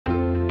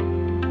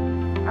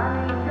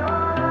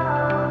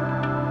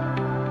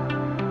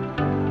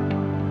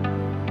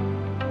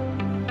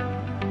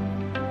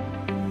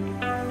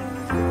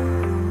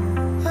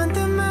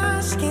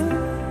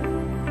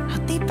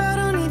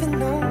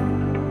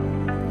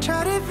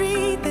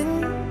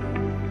everything,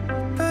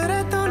 but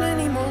I don't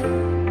anymore.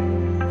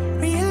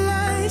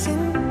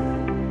 Realizing,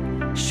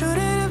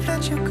 shouldn't have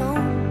let you go,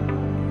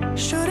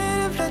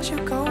 shouldn't have let you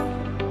go.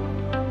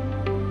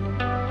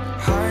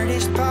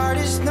 Hardest part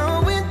is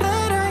knowing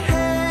that I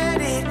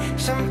had it,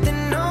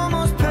 something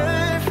almost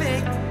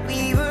perfect.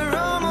 We were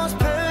almost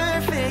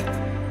perfect.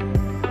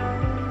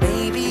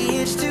 Maybe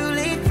it's too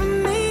late for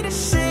me to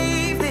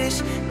save this,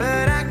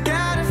 but I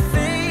gotta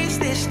face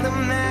this no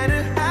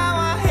matter how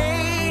I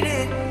hate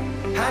it.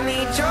 I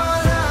need your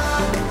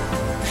love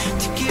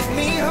to give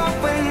me hope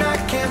when I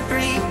can't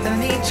breathe. I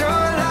need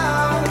your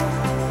love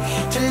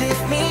to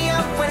lift me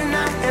up when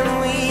I am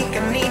weak.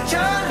 I need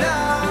your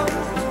love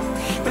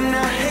when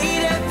I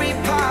hate every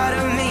part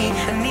of me.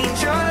 I need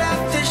your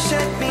love to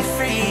set me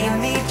free. I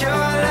need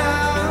your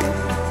love,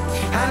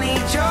 I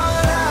need your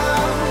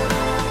love,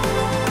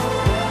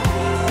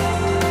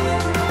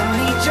 I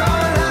need your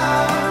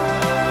love,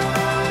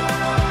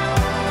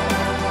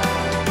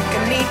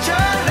 I need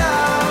your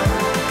love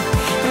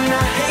when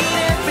I hate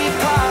every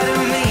part of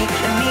me.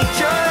 I need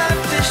your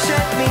love to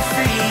set me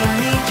free. I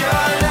need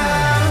your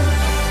love,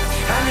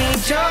 I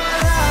need your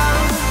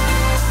love,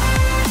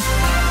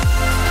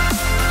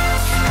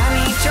 I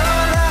need your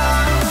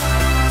love,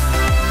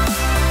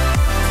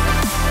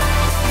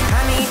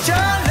 I need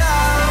your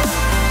love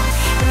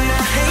when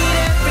I hate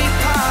every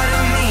part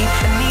of me.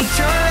 I need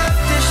your love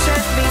to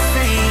set me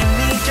free. I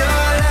need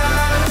your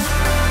love.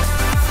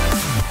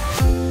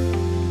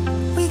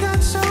 We got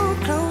so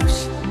close,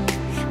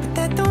 but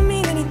that don't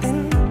mean anything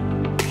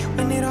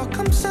when it all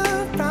comes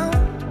around.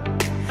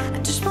 I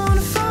just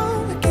wanna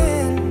fall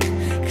again,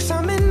 'cause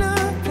I'm in a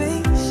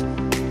place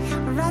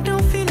where I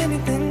don't feel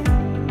anything,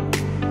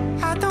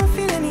 I don't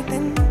feel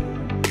anything.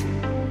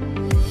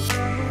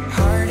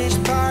 Hardest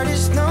part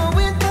is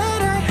knowing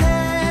that I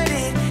had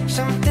it,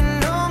 something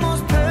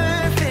almost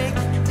perfect.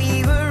 We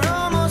were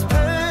almost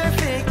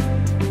perfect.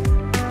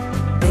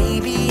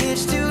 Maybe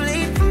it's too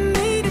late for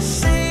me to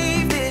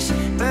save this,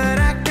 but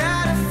I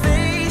gotta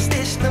face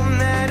this no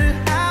matter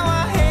how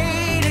I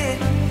hate it.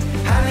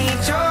 I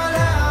need your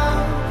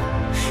love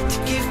to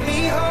give me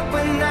hope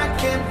when I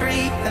can't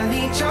breathe. I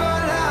need your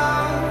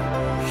love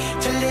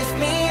to lift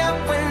me up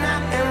when I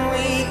am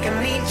weak. I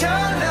need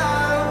your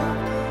love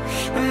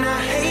when I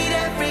hate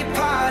every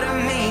part of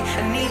me.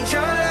 I need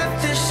your love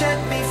to set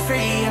me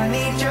free. I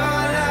need